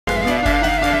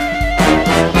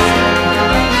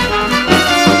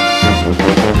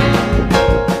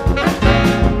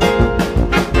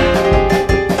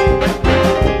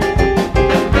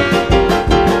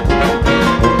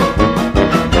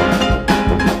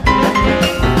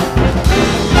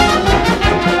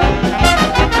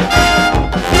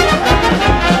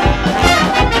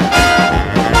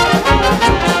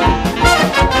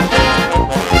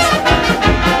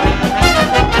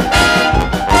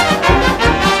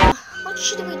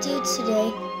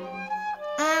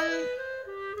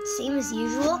as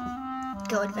usual.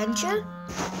 Go adventure.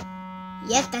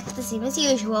 Yep, that's the same as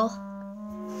usual.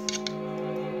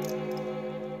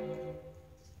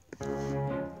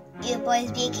 You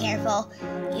boys be careful.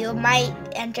 You might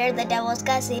enter the Devil's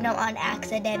Casino on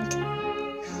accident.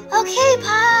 Okay,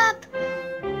 Pop!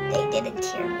 They didn't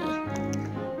hear me.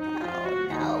 Oh,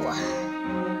 no.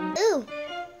 Ooh,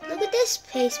 look at this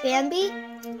place, Bambi.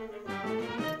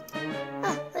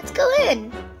 Oh, let's go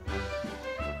in.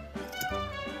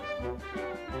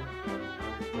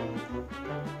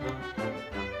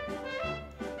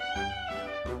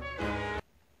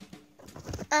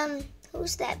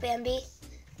 Who's that, Bambi?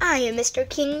 I am Mr.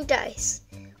 King Dice.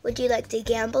 Would you like to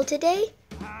gamble today?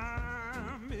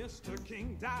 I'm Mr.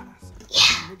 King Dice.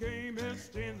 Yeah.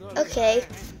 Okay,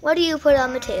 what do you put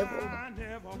on the table? I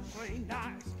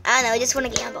don't know, I just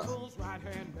want to gamble.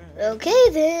 Okay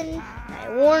then, I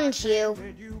warned you.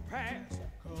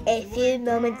 A few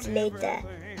moments later.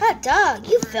 Hot dog,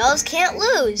 you fellas can't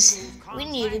lose. We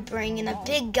need to bring in a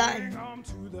big gun.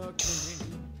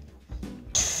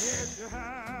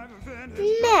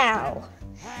 Now,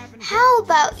 how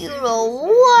about you roll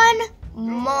one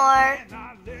more?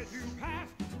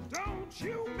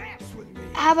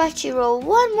 How about you roll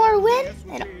one more win,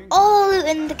 and all the loot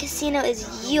in the casino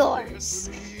is yours.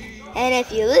 And if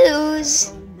you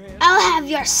lose, I'll have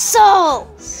your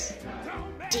souls.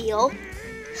 Deal?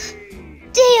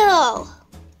 Deal!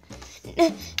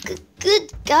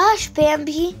 Good gosh,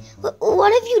 Bambi,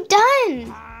 what have you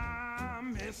done?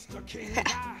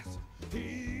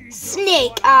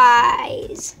 Snake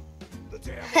eyes.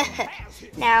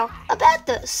 Now, about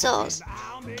those souls.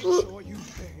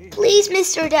 Please,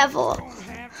 Mr. Devil,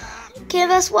 give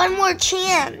us one more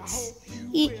chance.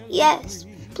 Yes,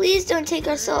 please don't take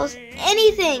our souls.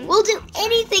 Anything. We'll do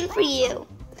anything for you.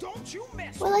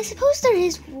 Well, I suppose there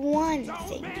is one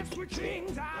thing you can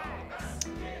do.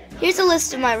 Here's a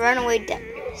list of my runaway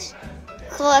debtors.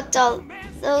 Collect all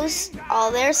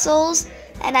their souls,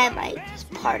 and I might just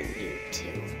pardon you too.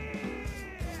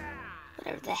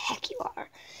 Whatever the heck you are.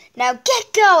 Now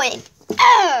get going!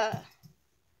 Ow!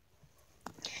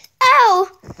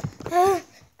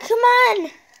 Come on!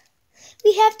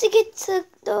 We have to get to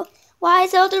the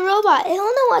wise elder robot. He'll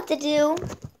know what to do.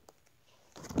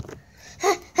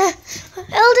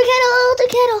 Elder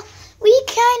Kettle! We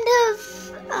kind of,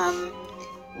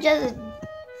 just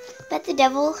bet the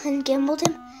devil and gambled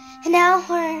him. And now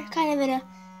we're kind of in a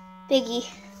biggie.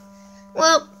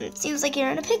 Well, it seems like you're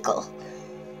in a pickle.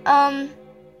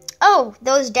 Oh,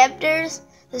 those debtors,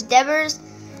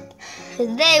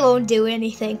 they won't do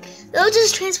anything. They'll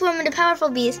just transform into powerful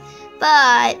beasts,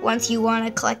 but once you want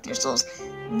to collect their souls,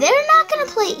 they're not going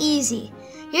to play easy.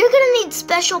 You're going to need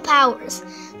special powers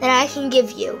that I can give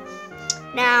you.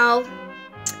 Now,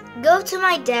 go to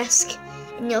my desk,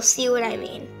 and you'll see what I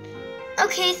mean.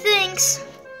 Okay, thanks.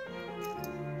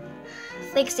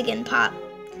 Thanks again, Pop.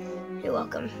 You're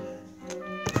welcome.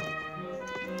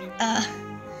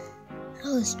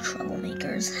 Those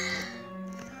troublemakers.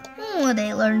 Oh,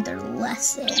 they learned their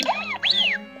lesson.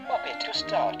 Puppet to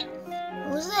start.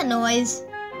 What was that noise?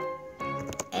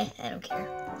 I don't care.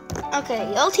 Okay,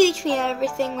 you'll teach me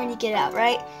everything when you get out,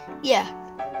 right? Yeah.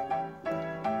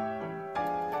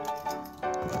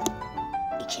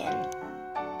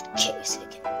 So we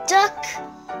can duck,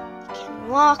 we can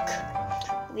walk,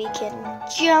 we can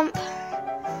jump,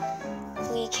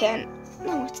 we can,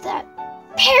 no, what's that?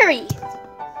 Parry!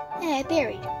 Yeah, I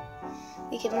parried.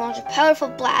 We can launch a powerful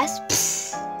blast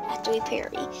after we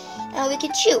parry. Now we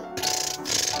can shoot.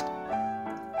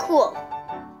 Cool.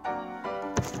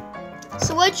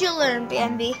 So what'd you learn,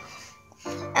 Bambi?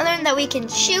 I learned that we can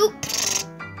shoot.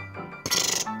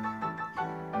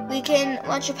 We can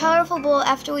launch a powerful ball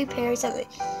after we parry something.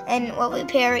 And what we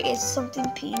parry is something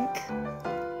pink.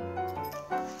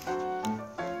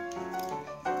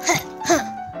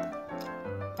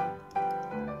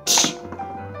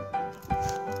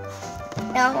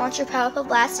 Now launch your powerful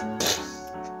blast.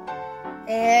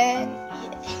 And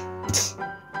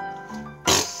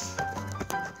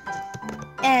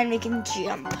we can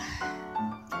jump.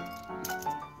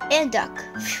 And duck.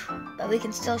 But we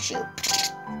can still shoot.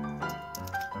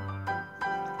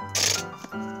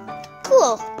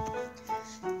 Cool.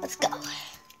 Let's go.